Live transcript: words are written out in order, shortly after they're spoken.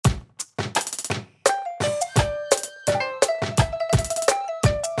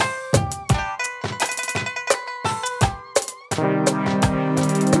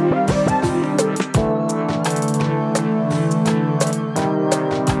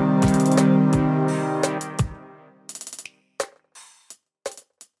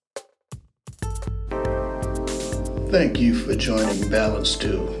Thank you for joining Balance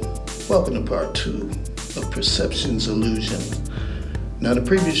 2. Welcome to part 2 of Perception's Illusion. Now, in the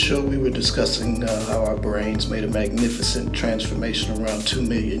previous show, we were discussing how our brains made a magnificent transformation around 2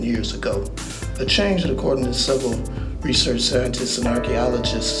 million years ago. A change that, according to several research scientists and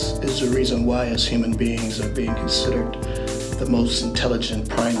archaeologists, is the reason why us human beings are being considered the most intelligent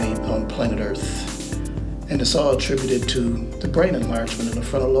primate on planet Earth. And it's all attributed to the brain enlargement in the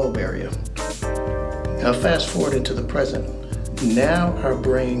frontal lobe area. Now, fast forward into the present. Now our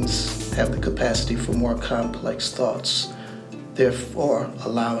brains have the capacity for more complex thoughts, therefore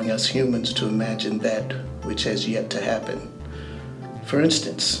allowing us humans to imagine that which has yet to happen. For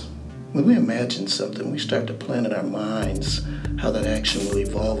instance, when we imagine something, we start to plan in our minds how that action will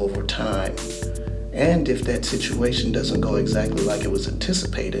evolve over time. And if that situation doesn't go exactly like it was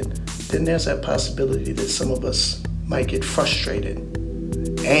anticipated, then there's that possibility that some of us might get frustrated,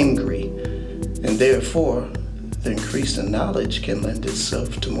 angry, and therefore the increase in knowledge can lend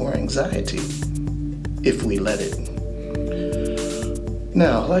itself to more anxiety if we let it.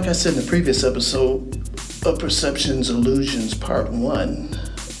 Now, like I said in the previous episode of Perception's Illusions Part 1,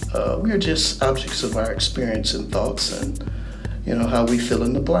 we are just objects of our experience and thoughts and how we fill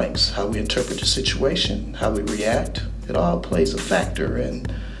in the blanks, how we interpret the situation, how we react. It all plays a factor in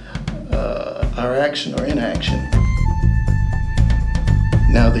our action or inaction.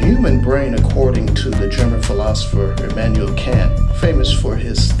 Now, the human brain, according to the German philosopher Immanuel Kant, famous for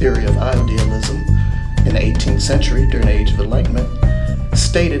his theory of idealism in the 18th century during the Age of Enlightenment,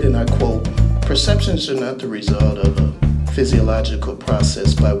 stated, and I quote, "Perceptions are not the result of a physiological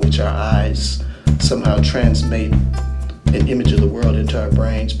process by which our eyes somehow transmit an image of the world into our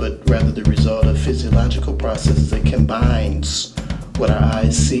brains, but rather the result of physiological processes that combines what our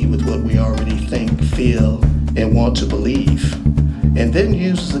eyes see with what we already think, feel, and want to believe, and then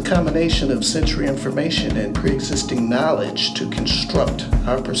uses a combination of sensory information and pre-existing knowledge to construct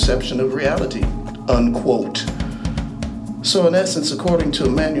our perception of reality," unquote. So in essence, according to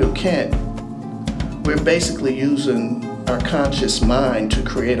Immanuel Kant, we're basically using our conscious mind to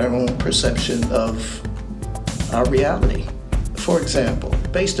create our own perception of our reality. For example,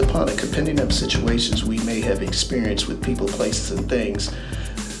 based upon a compendium of situations we may have experienced with people, places, and things,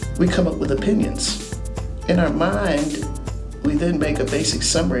 we come up with opinions. In our mind, we then make a basic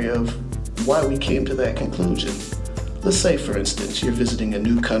summary of why we came to that conclusion. Let's say, for instance, you're visiting a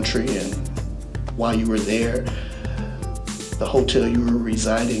new country, and while you were there, the hotel you were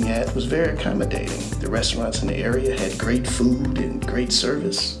residing at was very accommodating. The restaurants in the area had great food and great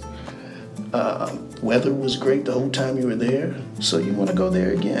service. Weather was great the whole time you were there, so you want to go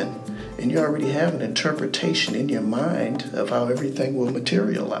there again. And you already have an interpretation in your mind of how everything will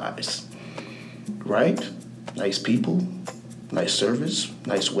materialize, right? Nice people, nice service,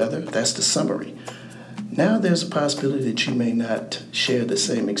 nice weather, that's the summary. Now there's a possibility that you may not share the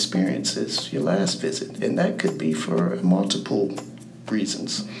same experience as your last visit, and that could be for multiple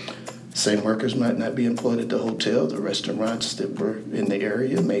reasons. Same workers might not be employed at the hotel. The restaurants that were in the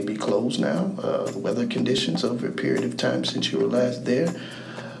area may be closed now. The weather conditions over a period of time since you were last there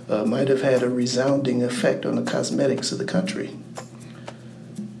might have had a resounding effect on the cosmetics of the country.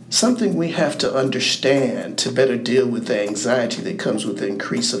 Something we have to understand to better deal with the anxiety that comes with the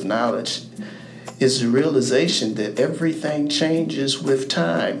increase of knowledge is the realization that everything changes with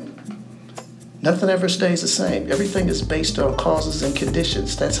time. Nothing ever stays the same. Everything is based on causes and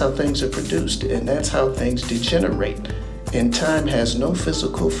conditions. That's how things are produced, and that's how things degenerate. And time has no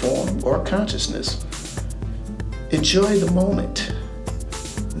physical form or consciousness. Enjoy the moment,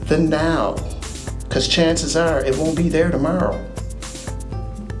 the now, because chances are it won't be there tomorrow.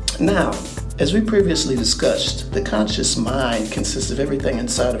 Now, as we previously discussed, the conscious mind consists of everything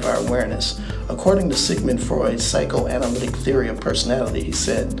inside of our awareness. According to Sigmund Freud's psychoanalytic theory of personality, he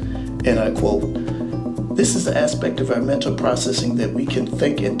said, and I quote, "This is the aspect of our mental processing that we can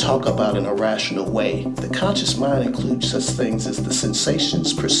think and talk about in a rational way. The conscious mind includes such things as the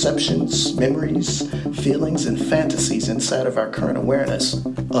sensations, perceptions, memories, feelings, and fantasies inside of our current awareness,"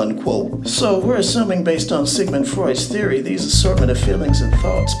 unquote. So we're assuming, based on Sigmund Freud's theory, these assortment of feelings and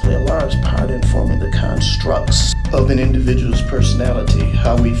thoughts play a large part in forming the constructs of an individual's personality,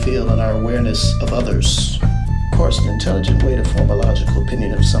 how we feel, and our awareness of others. Of course, an intelligent way to form a logical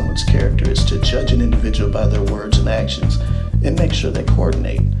opinion of someone's character is to judge an individual by their words and actions and make sure they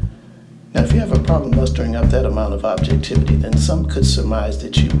coordinate. Now, if you have a problem mustering up that amount of objectivity, then some could surmise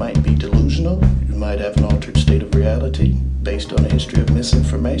that you might be delusional, you might have an altered state of reality based on a history of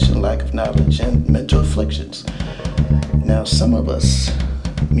misinformation, lack of knowledge, and mental afflictions. Now, some of us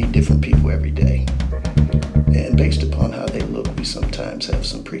meet different people every day. And based upon how they look, we sometimes have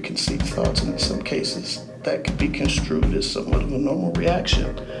some preconceived thoughts, and in some cases, that could be construed as somewhat of a normal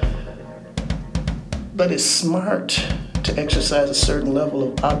reaction. But it's smart to exercise a certain level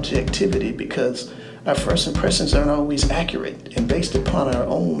of objectivity because our first impressions aren't always accurate, and based upon our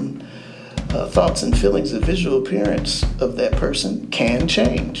own thoughts and feelings, the visual appearance of that person can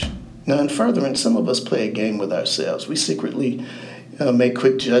change. Now, in furtherance, some of us play a game with ourselves. We secretly make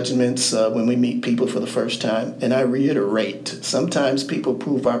quick judgments when we meet people for the first time. And I reiterate, sometimes people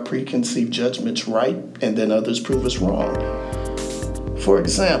prove our preconceived judgments right, and then others prove us wrong. For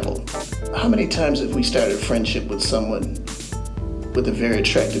example, how many times have we started a friendship with someone with a very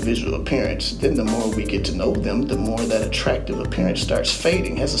attractive visual appearance? Then the more we get to know them, the more that attractive appearance starts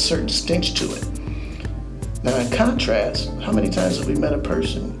fading, has a certain stench to it. Now, in contrast, how many times have we met a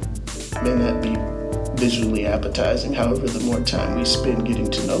person may not be visually appetizing? However, the more time we spend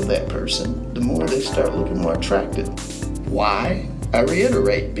getting to know that person, the more they start looking more attractive. Why? I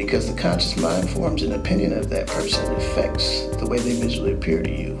reiterate, because the conscious mind forms an opinion of that person and affects the way they visually appear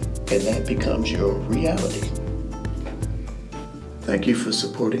to you, and that becomes your reality. Thank you for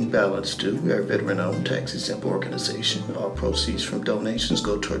supporting Balance Due. We are a veteran-owned, tax-exempt organization. All proceeds from donations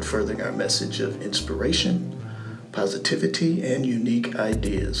go toward furthering our message of inspiration, positivity, and unique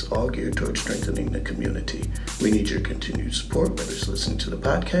ideas, all geared toward strengthening the community. We need your continued support, whether it's listening to the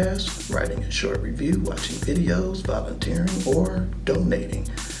podcast, writing a short review, watching videos, volunteering, or donating.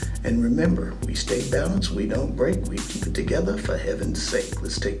 And remember, we stay balanced, we don't break, we keep it together for heaven's sake.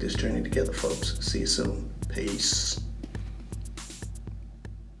 Let's take this journey together, folks. See you soon. Peace.